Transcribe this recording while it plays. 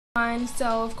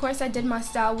So of course I did my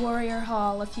Style Warrior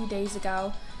haul a few days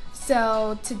ago.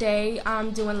 So today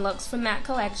I'm doing looks from that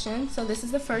collection. So this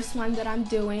is the first one that I'm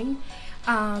doing.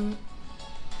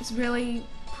 It's really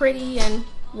pretty and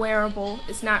wearable.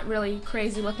 It's not really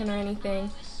crazy looking or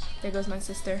anything. There goes my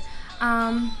sister.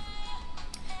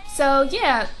 So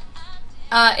yeah,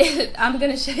 I'm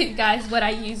gonna show you guys what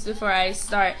I used before I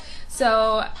start.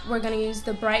 So we're gonna use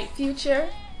the Bright Future,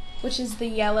 which is the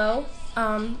yellow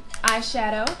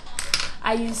eyeshadow.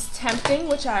 I used Tempting,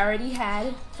 which I already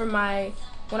had for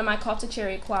one of my Culture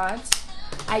Cherry quads.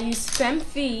 I used Femme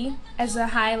Fee as a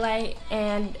highlight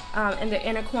and in the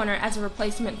inner corner as a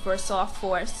replacement for Soft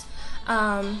Force.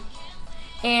 And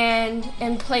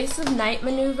in place of Night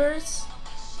Maneuvers,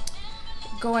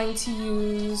 going to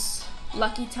use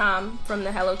Lucky Tom from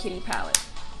the Hello Kitty palette.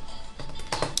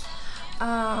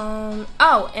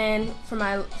 Oh, and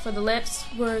for the lips,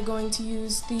 we're going to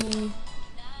use the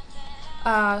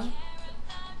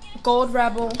Gold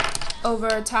Rebel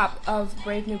over top of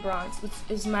Brave New Bronze, which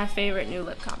is my favorite new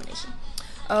lip combination.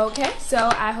 Okay, so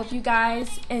I hope you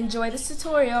guys enjoy this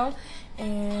tutorial,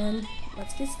 and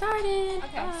let's get started.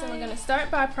 Okay, so we're going to start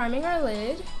by priming our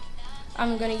lid.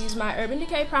 I'm going to use my Urban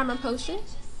Decay Primer Potion.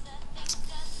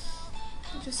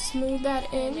 Just smooth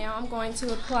that in. Now I'm going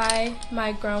to apply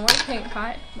my Grown Work Paint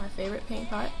Pot, my favorite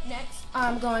paint pot. Next,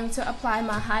 I'm going to apply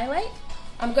my highlight.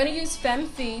 I'm going to use Femme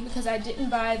Fee because I didn't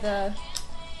buy the,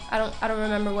 I don't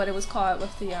remember what it was called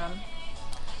with the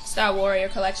Style Warrior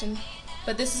collection,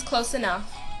 but this is close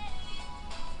enough.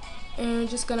 And I'm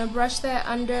just going to brush that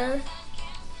under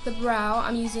the brow.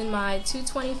 I'm using my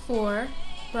 224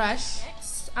 brush.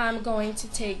 Next, I'm going to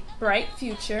take Bright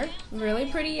Future,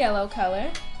 really pretty yellow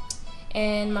color,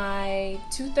 and my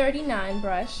 239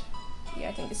 brush. Yeah,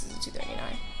 I think this is a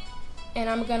 239. And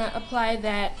I'm going to apply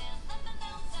that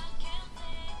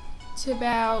to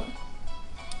about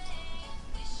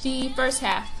the first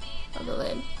half of the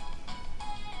lid.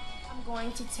 I'm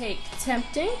going to take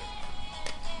Tempting,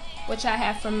 which I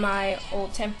have from my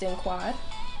old Tempting quad,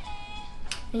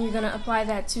 and you're going to apply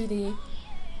that to the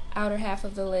outer half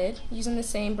of the lid using the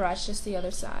same brush, just the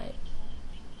other side.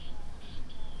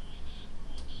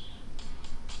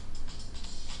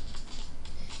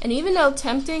 And even though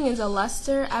Tempting is a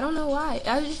luster, I don't know why.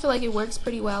 I just feel like it works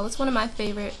pretty well. It's one of my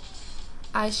favorite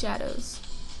eyeshadows.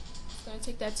 I'm going to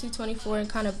take that 224 and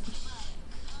kind of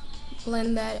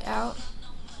blend that out.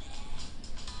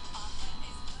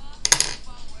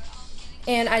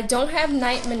 And I don't have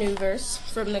Night Maneuvers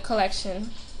from the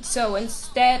collection, so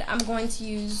instead I'm going to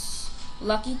use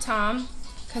Lucky Tom,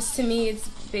 because to me it's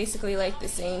basically like the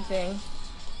same thing.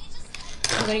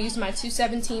 I'm going to use my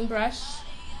 217 brush,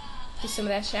 put some of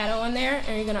that shadow on there,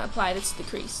 and you're going to apply this to the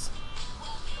crease.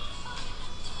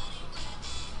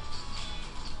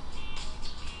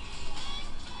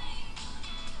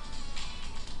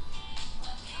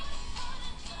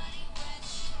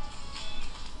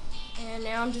 And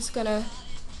now I'm just going to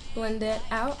blend that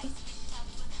out.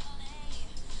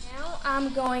 Now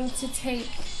I'm going to take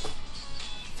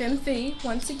Femme Fee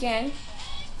once again,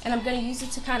 and I'm going to use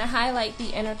it to kind of highlight the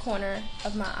inner corner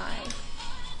of my eye.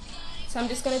 So I'm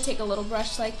just going to take a little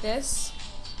brush like this,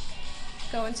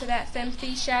 go into that Femme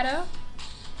Fee shadow,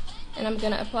 and I'm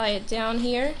going to apply it down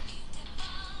here,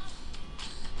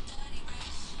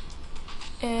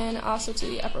 and also to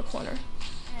the upper corner.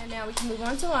 And now we can move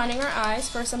on to lining our eyes.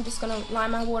 First I'm just going to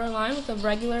line my waterline with a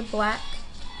regular black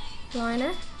liner.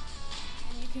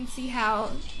 And you can see how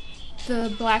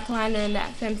the black liner and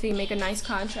that Femme Fee make a nice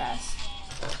contrast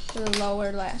to the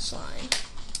lower lash line.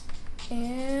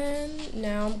 And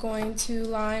now I'm going to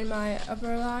line my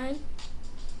upper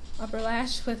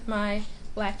lash with my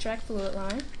Black Track Fluid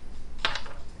line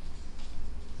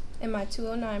and my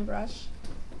 209 brush.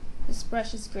 This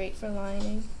brush is great for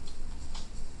lining.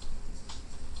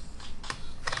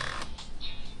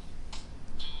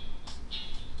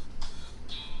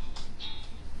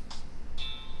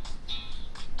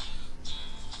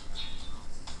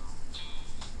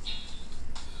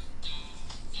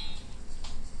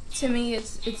 To me,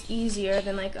 it's easier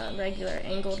than like a regular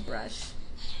angled brush.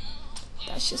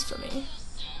 That's just for me.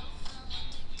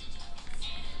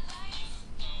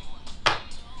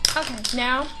 Okay,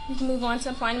 now we can move on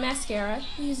to applying mascara.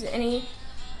 Use any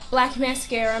black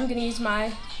mascara. I'm going to use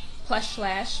my Plush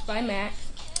Lash by MAC.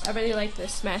 I really like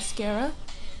this mascara.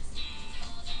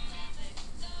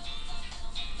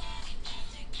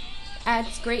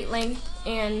 Adds great length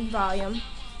and volume.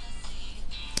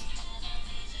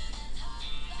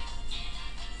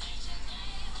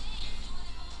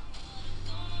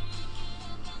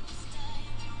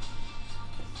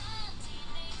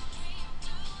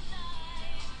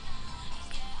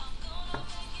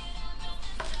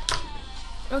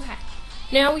 Okay,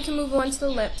 now we can move on to the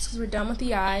lips because we're done with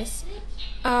the eyes.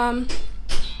 I'm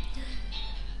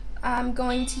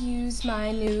going to use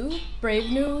my new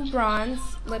Brave New Bronze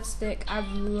lipstick. I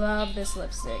love this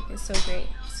lipstick. It's so great.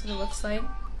 That's what it looks like.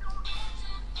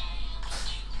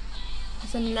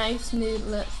 It's a nice nude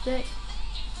lipstick,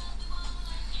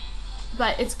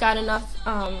 but it's got enough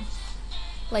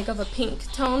like of a pink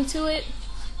tone to it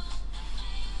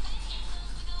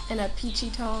and a peachy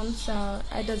tone, so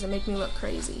it doesn't make me look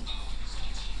crazy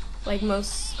like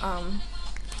most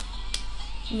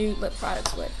nude lip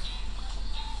products would.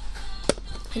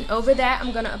 And over that,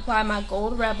 I'm going to apply my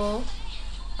Gold Rebel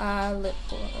lip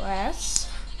gloss.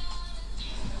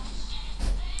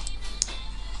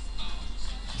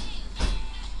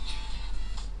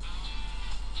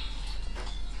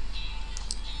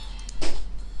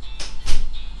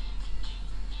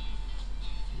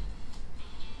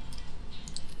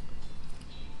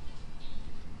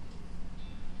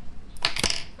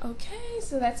 Okay,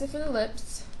 so that's it for the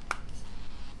lips.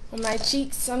 On my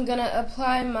cheeks, I'm going to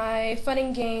apply my Fun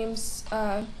and Games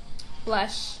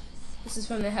blush. This is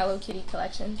from the Hello Kitty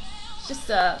collection. It's just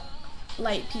a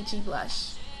light peachy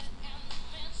blush.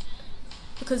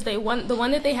 Because the one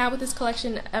that they have with this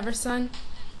collection, Eversun,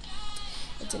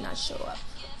 it did not show up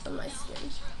on my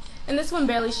skin. And this one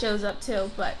barely shows up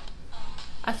too, but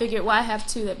I figured why have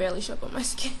two that barely show up on my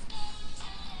skin.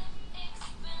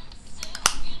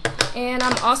 And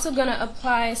I'm also going to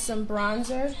apply some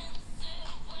bronzer.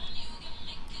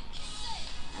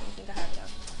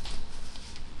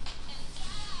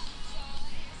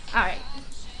 Alright,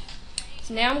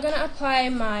 so now I'm going to apply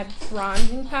my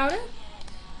bronzing powder.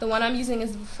 The one I'm using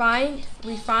is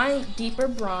Refined Deeper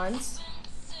Bronze.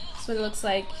 That's what it looks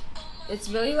like. It's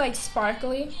really like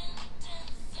sparkly,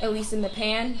 at least in the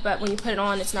pan, but when you put it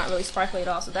on, it's not really sparkly at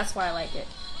all, so that's why I like it.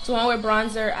 So when I wear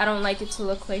bronzer, I don't like it to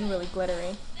look like really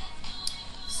glittery.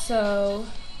 So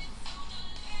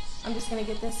I'm just going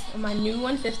to get this on my new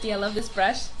 150. I love this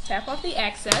brush. Tap off the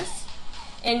excess,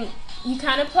 and you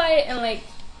kind of apply it in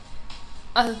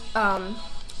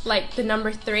like the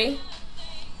number 3,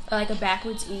 or like a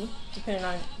backwards E, depending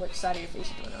on which side of your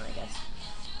face you're doing on, I guess.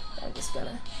 I'm just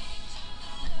gonna.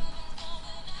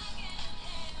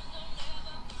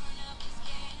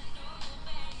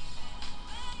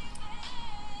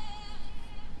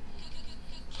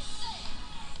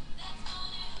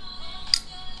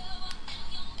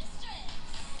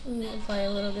 You apply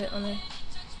a little bit on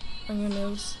your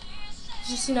nose.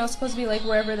 Just, you know, it's supposed to be like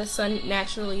wherever the sun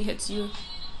naturally hits you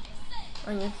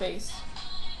on your face.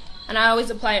 And I always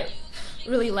apply it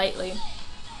really lightly,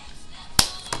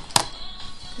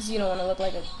 because you don't want to look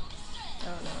like a, I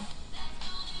don't know,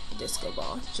 a disco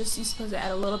ball. Just, you're supposed to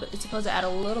add a little bit, it's supposed to add a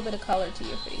little bit of color to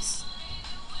your face.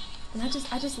 And I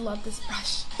just love this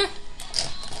brush.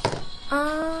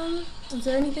 Is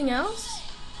there anything else?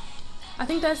 I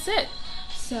think that's it.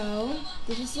 So,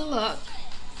 this is the look.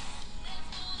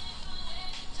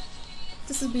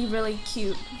 This would be really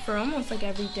cute for almost like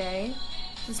every day.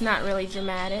 It's not really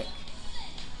dramatic.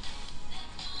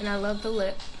 And I love the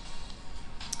lip.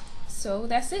 So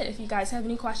that's it. If you guys have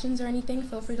any questions or anything,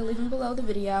 feel free to leave them below the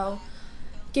video.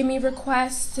 Give me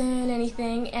requests and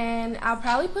anything, and I'll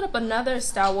probably put up another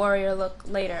Style Warrior look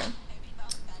later.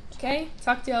 Okay?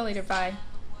 Talk to y'all later. Bye.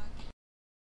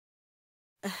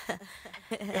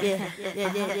 Yeah.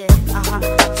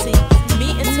 See,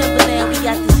 me and Timberland, we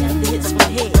got the hits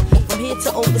from here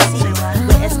to overseas.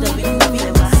 With SWV,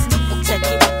 check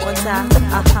it one time.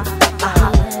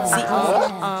 See,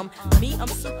 me, I'm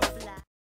super fly.